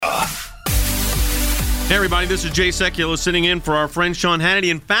Hey, everybody, this is Jay Sekulow sitting in for our friend Sean Hannity.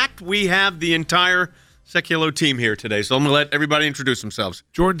 In fact, we have the entire Sekulow team here today, so I'm going to let everybody introduce themselves.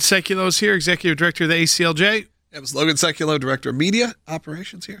 Jordan Sekulow is here, Executive Director of the ACLJ. It was Logan Sekulow, Director of Media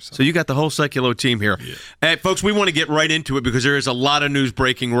Operations here. So you got the whole Sekulow team here. Yeah. Hey, folks, we want to get right into it because there is a lot of news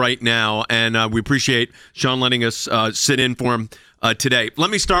breaking right now, and we appreciate Sean letting us sit in for him today. Let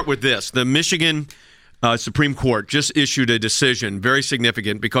me start with this. The Michigan Supreme Court just issued a decision, very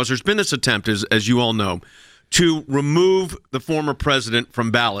significant, because there's been this attempt, as you all know, to remove the former president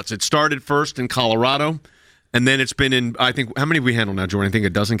from ballots. It started first in Colorado, and then it's been in, I think, how many have we handled now, Jordan? I think a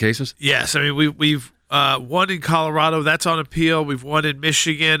dozen cases? Yes. I mean, we've won in Colorado. That's on appeal. We've won in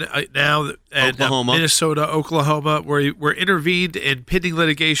Michigan now, and Oklahoma. Minnesota, Oklahoma. We're intervened in pending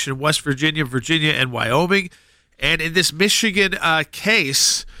litigation in West Virginia, and Wyoming. And in this Michigan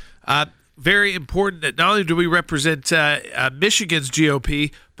case, very important that not only do we represent Michigan's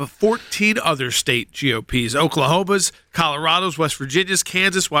GOP, but 14 other state GOPs: Oklahoma's, Colorado's, West Virginia's,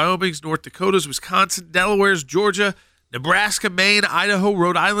 Kansas, Wyoming's, North Dakota's, Wisconsin, Delaware's, Georgia, Nebraska, Maine, Idaho,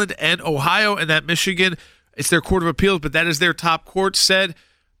 Rhode Island, and Ohio. And that Michigan, it's their Court of Appeals, but that is their top court, said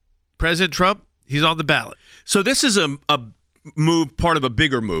President Trump, he's on the ballot. So this is a move, part of a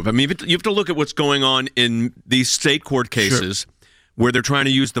bigger move. I mean, you have to look at what's going on in these state court cases. Sure. Where they're trying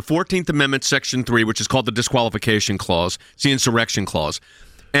to use the 14th Amendment, Section 3, which is called the disqualification clause. It's the insurrection clause.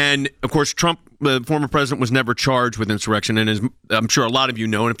 And, of course, Trump, the former president, was never charged with insurrection. And as I'm sure a lot of you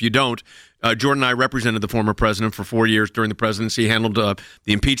know, and if you don't, Jordan and I represented the former president for 4 years during the presidency, handled the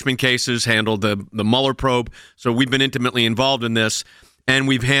impeachment cases, handled the Mueller probe. So we've been intimately involved in this. And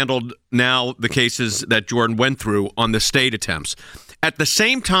we've handled now the cases that Jordan went through on the state attempts. At the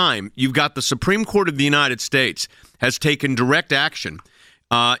same time, you've got the Supreme Court of the United States has taken direct action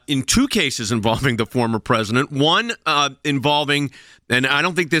in two cases involving the former president. One involving, and I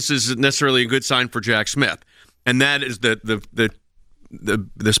don't think this is necessarily a good sign for Jack Smith, and that is the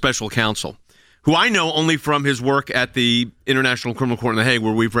special counsel, who I know only from his work at the International Criminal Court in The Hague,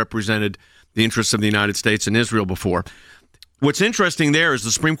 where we've represented the interests of the United States and Israel before. What's interesting there is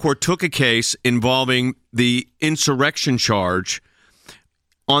the Supreme Court took a case involving the insurrection charge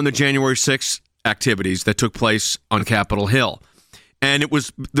on the January 6th activities that took place on Capitol Hill. And it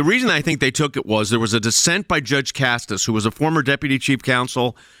was the reason I think they took it was there was a dissent by Judge Castas, who was a former deputy chief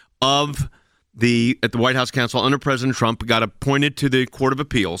counsel at the White House Counsel under President Trump, got appointed to the Court of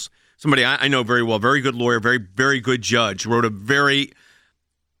Appeals. Somebody I know very well, very good lawyer, very, very good judge, wrote a very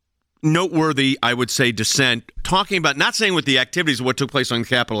noteworthy, I would say, dissent, talking about, not saying what the activities of what took place on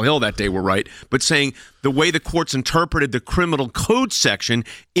Capitol Hill that day were right, but saying the way the courts interpreted the criminal code section,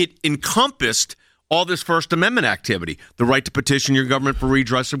 it encompassed all this First Amendment activity, the right to petition your government for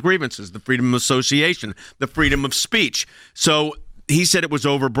redress of grievances, the freedom of association, the freedom of speech. So he said it was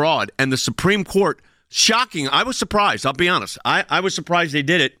overbroad. And the Supreme Court, shocking, I was surprised, I'll be honest. I was surprised they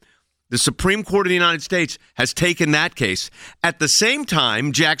did it. The Supreme Court of the United States has taken that case. At the same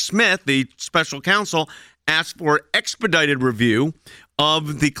time, Jack Smith, the special counsel, asked for expedited review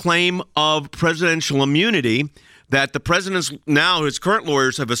of the claim of presidential immunity that the president's now, his current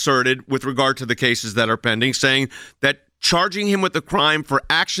lawyers have asserted with regard to the cases that are pending, saying that charging him with the crime for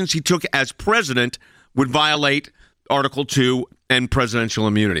actions he took as president would violate Article 2 and presidential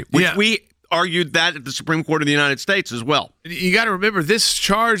immunity, which we argued that at the Supreme Court of the United States as well. You got to remember, this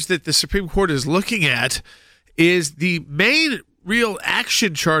charge that the Supreme Court is looking at is the main real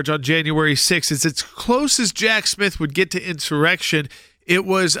action charge on January 6th. It's as close as Jack Smith would get to insurrection. It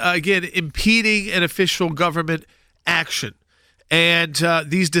was, again, impeding an official government action. And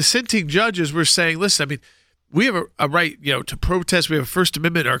these dissenting judges were saying, listen, I mean, we have a right, to protest. We have a First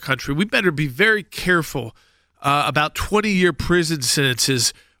Amendment in our country. We better be very careful about 20-year prison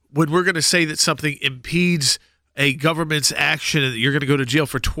sentences when we're going to say that something impedes a government's action and that you're going to go to jail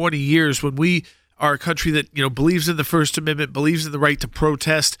for 20 years when we are a country that, believes in the First Amendment, believes in the right to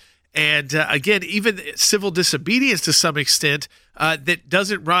protest. And again, even civil disobedience to some extent that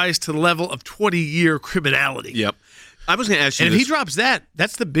doesn't rise to the level of 20-year criminality. Yep. I was going to ask you and if he drops that,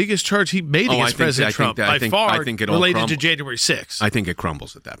 that's the biggest charge he made against President Trump by far related to January 6th. I think it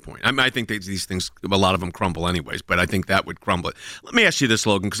crumbles at that point. I think these things, a lot of them crumble anyways, but I think that would crumble it. Let me ask you this,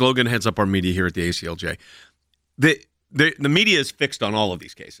 Logan, because Logan heads up our media here at the ACLJ. The media is fixed on all of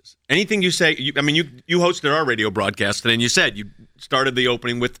these cases. Anything you say, you hosted our radio broadcast, and you said you started the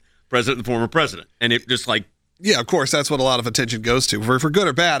opening with the former president, and it just like, yeah, of course, that's what a lot of attention goes to. For good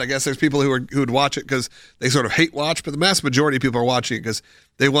or bad, I guess there's people who would watch it because they sort of hate watch, but the mass majority of people are watching it because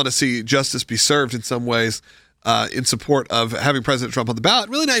they want to see justice be served in some ways in support of having President Trump on the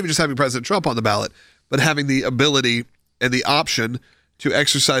ballot. Really not even just having President Trump on the ballot, but having the ability and the option to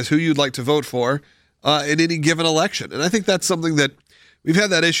exercise who you'd like to vote for in any given election. And I think that's something that we've had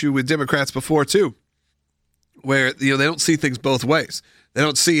that issue with Democrats before too, where they don't see things both ways. They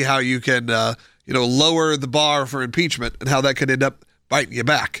don't see how you can lower the bar for impeachment and how that could end up biting you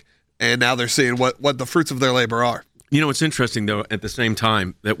back. And now they're seeing what the fruits of their labor are. It's interesting, though, at the same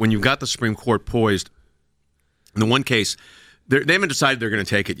time, that when you've got the Supreme Court poised, in the one case, they haven't decided they're going to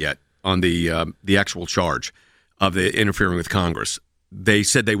take it yet on the actual charge of the interfering with Congress. They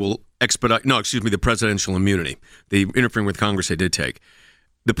said they will the presidential immunity. The interfering with Congress they did take.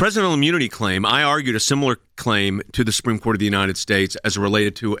 The presidential immunity claim, I argued a similar claim to the Supreme Court of the United States as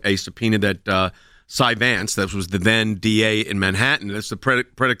related to a subpoena that Cy Vance, that was the then DA in Manhattan, that's the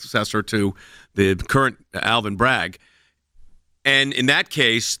predecessor to the current Alvin Bragg. And in that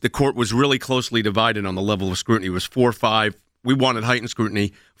case, the court was really closely divided on the level of scrutiny. It was 4-5. We wanted heightened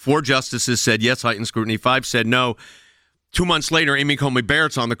scrutiny. 4 justices said yes, heightened scrutiny. 5 said no. 2 months later, Amy Coney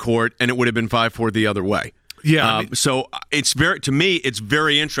Barrett's on the court, and it would have been 5-4 the other way. Yeah. So it's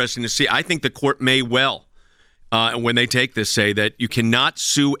very interesting to see. I think the court may well, when they take this, say that you cannot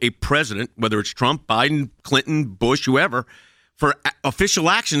sue a president, whether it's Trump, Biden, Clinton, Bush, whoever, for official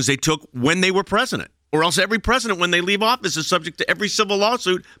actions they took when they were president. Or else every president, when they leave office, is subject to every civil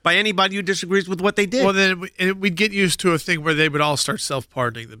lawsuit by anybody who disagrees with what they did. Well, then we'd get used to a thing where they would all start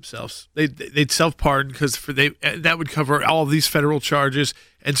self-pardoning themselves. They'd self-pardon because that would cover all of these federal charges,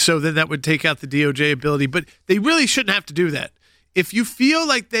 and so then that would take out the DOJ ability. But they really shouldn't have to do that. If you feel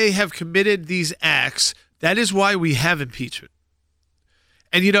like they have committed these acts, that is why we have impeachment.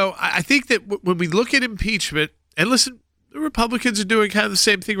 And, I think that when we look at impeachment, and listen, the Republicans are doing kind of the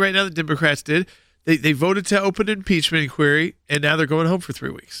same thing right now that Democrats did. They voted to open an impeachment inquiry, and now they're going home for 3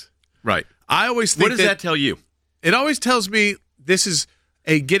 weeks. Right. I always think what does that tell you? It always tells me this is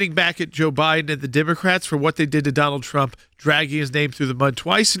a getting back at Joe Biden and the Democrats for what they did to Donald Trump, dragging his name through the mud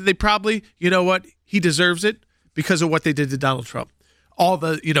twice. And they probably, he deserves it because of what they did to Donald Trump. All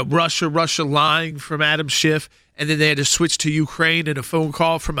the, Russia lying from Adam Schiff, and then they had to switch to Ukraine and a phone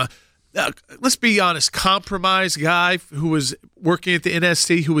call from a let's be honest, compromised guy who was working at the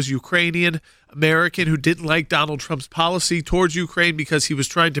NSC, who was Ukrainian American, who didn't like Donald Trump's policy towards Ukraine because he was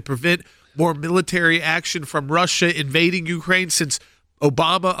trying to prevent more military action from Russia invading Ukraine, since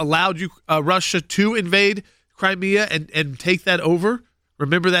Obama allowed Russia to invade Crimea and take that over.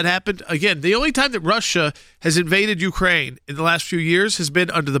 Remember that happened? Again, the only time that Russia has invaded Ukraine in the last few years has been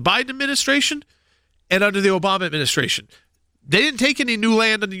under the Biden administration and under the Obama administration. They didn't take any new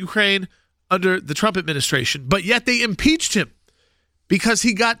land on Ukraine under the Trump administration, but yet they impeached him because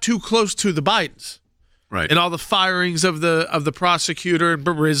he got too close to the Bidens. Right. And all the firings of the prosecutor and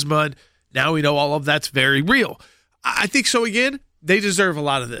Burisma, and now we know all of that's very real. I think so. Again, they deserve a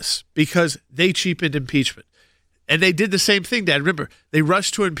lot of this because they cheapened impeachment. And they did the same thing, Dad. Remember, they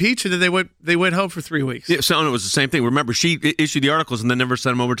rushed to impeach, and then they went home for 3 weeks. Yeah, so it was the same thing. Remember, she issued the articles and then never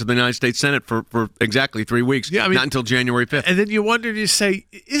sent them over to the United States Senate for exactly 3 weeks. Yeah, not until January 5th. And then you wonder, and you say,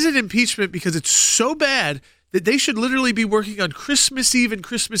 is it impeachment because it's so bad that they should literally be working on Christmas Eve and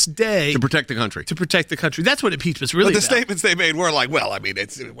Christmas Day to protect the country? To protect the country. That's what impeachment's really about. But the about. statements they made were like, well, I mean,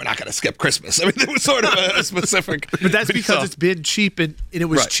 we're not going to skip Christmas. I mean, it was sort of a specific. But that's because it's been cheapened, and it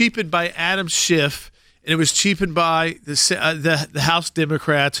was cheapened by Adam Schiff. And it was cheapened by the House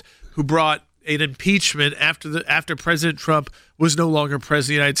Democrats, who brought an impeachment after President Trump was no longer president of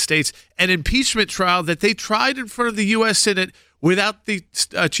the United States, an impeachment trial that they tried in front of the U.S. Senate without the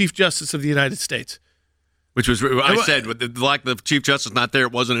Chief Justice of the United States. Which was, I said, with the lack of Chief Justice not there,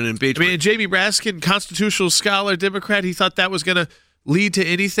 it wasn't an impeachment. I mean, Jamie Raskin, constitutional scholar, Democrat, he thought that was going to lead to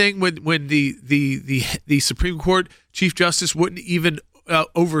anything when the Supreme Court Chief Justice wouldn't even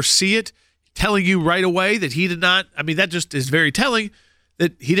oversee it. Telling you right away that he did not, I mean, that just is very telling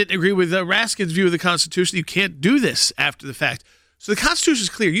that he didn't agree with Raskin's view of the Constitution. You can't do this after the fact. So the Constitution is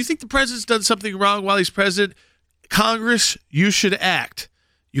clear. You think the president's done something wrong while he's president? Congress, you should act.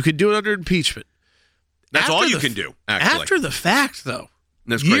 You can do it under impeachment. That's all you can do, actually. After the fact, though,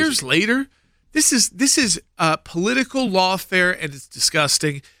 that's years crazy. Later, this is political lawfare, and it's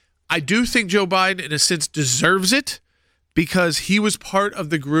disgusting. I do think Joe Biden, in a sense, deserves it because he was part of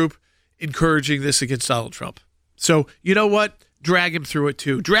the group encouraging this against Donald Trump. So, you know what? Drag him through it,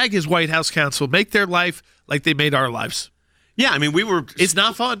 too. Drag his White House counsel. Make their life like they made our lives. Yeah, I mean, It's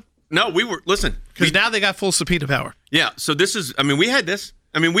not fun. No, we were... Listen. Because now they got full subpoena power. Yeah, so this is... I mean, we had this.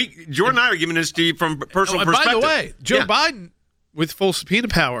 I mean, Jordan and I are giving this to you from personal perspective. By the way, Joe Biden, with full subpoena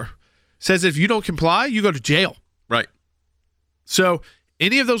power, says if you don't comply, you go to jail. Right. So,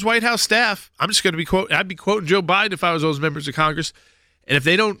 any of those White House staff, I'm just going to be I'd be quoting Joe Biden if I was those members of Congress. And if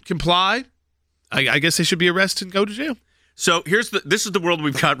they don't comply, I guess they should be arrested and go to jail. So this is the world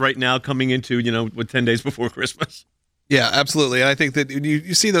we've got right now coming into, with 10 days before Christmas. Yeah, absolutely. And I think that when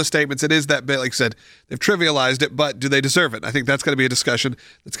you see those statements, it is that bit, like I said, they've trivialized it, but do they deserve it? I think that's going to be a discussion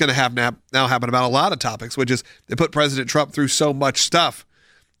that's going to now happen about a lot of topics, which is they put President Trump through so much stuff.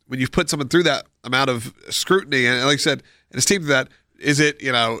 When you've put someone through that amount of scrutiny, and like I said, and his team to that, is it,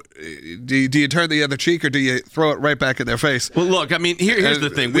 do you turn the other cheek or do you throw it right back in their face? Well, look, I mean, here's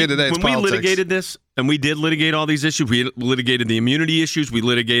the thing. When we litigated this, and we did litigate all these issues, we litigated the immunity issues, we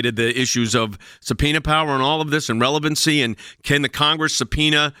litigated the issues of subpoena power and all of this and relevancy, and can the Congress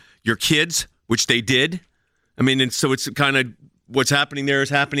subpoena your kids, which they did? I mean, and so it's kind of what's happening there is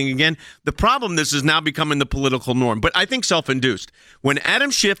happening again. The problem, this is now becoming the political norm, but I think self-induced. When Adam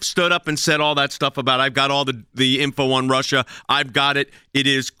Schiff stood up and said all that stuff about, I've got all the info on Russia, I've got it, it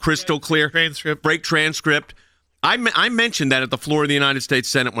is crystal clear. Break transcript. I mentioned that at the floor of the United States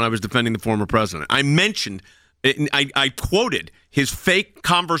Senate when I was defending the former president. I mentioned, I quoted his fake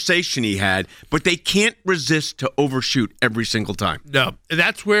conversation he had, but they can't resist to overshoot every single time. No, and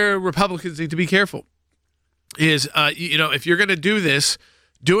that's where Republicans need to be careful. Is if you're going to do this,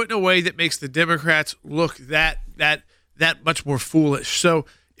 do it in a way that makes the Democrats look that much more foolish. So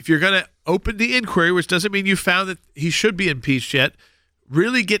if you're going to open the inquiry, which doesn't mean you found that he should be impeached yet,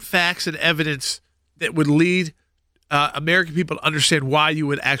 really get facts and evidence that would lead American people to understand why you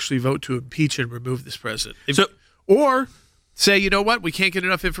would actually vote to impeach and remove this president. Or say, you know what, we can't get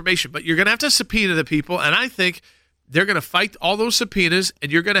enough information, but you're going to have to subpoena the people, and I think they're going to fight all those subpoenas, and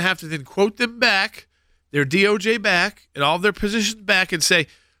you're going to have to then quote them back, their DOJ back, and all their positions back, and say,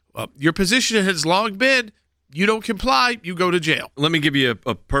 well, your position has long been, you don't comply, you go to jail. Let me give you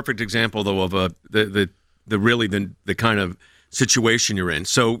a perfect example, though, of the kind of situation you're in.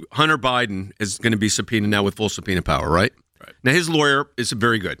 So Hunter Biden is going to be subpoenaed now with full subpoena power, right? Right. Now, his lawyer is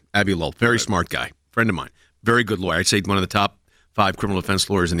very good, Abby Lowell, very smart guy, friend of mine, very good lawyer. I'd say one of the top 5 criminal defense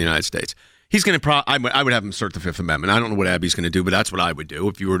lawyers in the United States. He's going to I would have him assert the Fifth Amendment. I don't know what Abby's going to do, but that's what I would do.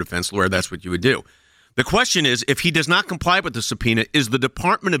 If you were a defense lawyer, that's what you would do. The question is, if he does not comply with the subpoena, is the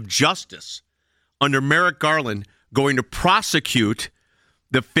Department of Justice under Merrick Garland going to prosecute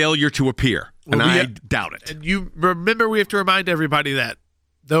the failure to appear? And I doubt it. And you remember, we have to remind everybody that,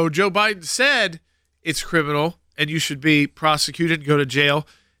 though Joe Biden said it's criminal and you should be prosecuted and go to jail,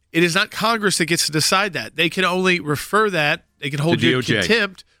 it is not Congress that gets to decide that. They can only refer that. They can hold you in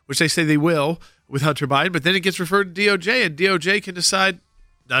contempt, which they say they will with Hunter Biden, but then it gets referred to DOJ, and DOJ can decide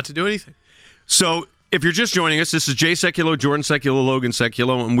not to do anything. So if you're just joining us, this is Jay Sekulow, Jordan Sekulow, Logan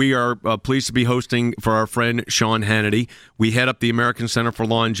Sekulow, and we are pleased to be hosting for our friend Sean Hannity. We head up the American Center for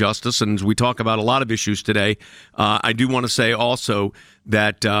Law and Justice, and as we talk about a lot of issues today, I do want to say also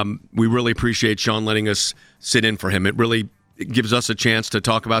that we really appreciate Sean letting us sit in for him. It really gives us a chance to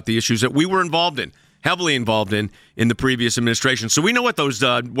talk about the issues that we were involved in, heavily involved in the previous administration. So we know what those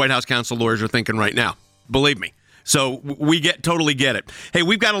White House counsel lawyers are thinking right now. Believe me. So we totally get it. Hey,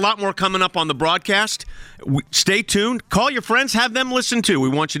 we've got a lot more coming up on the broadcast. Stay tuned. Call your friends. Have them listen too. We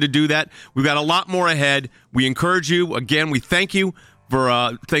want you to do that. We've got a lot more ahead. We encourage you. Again, we thank you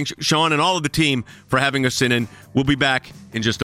for thanks Sean and all of the team for having us in. And we'll be back in just a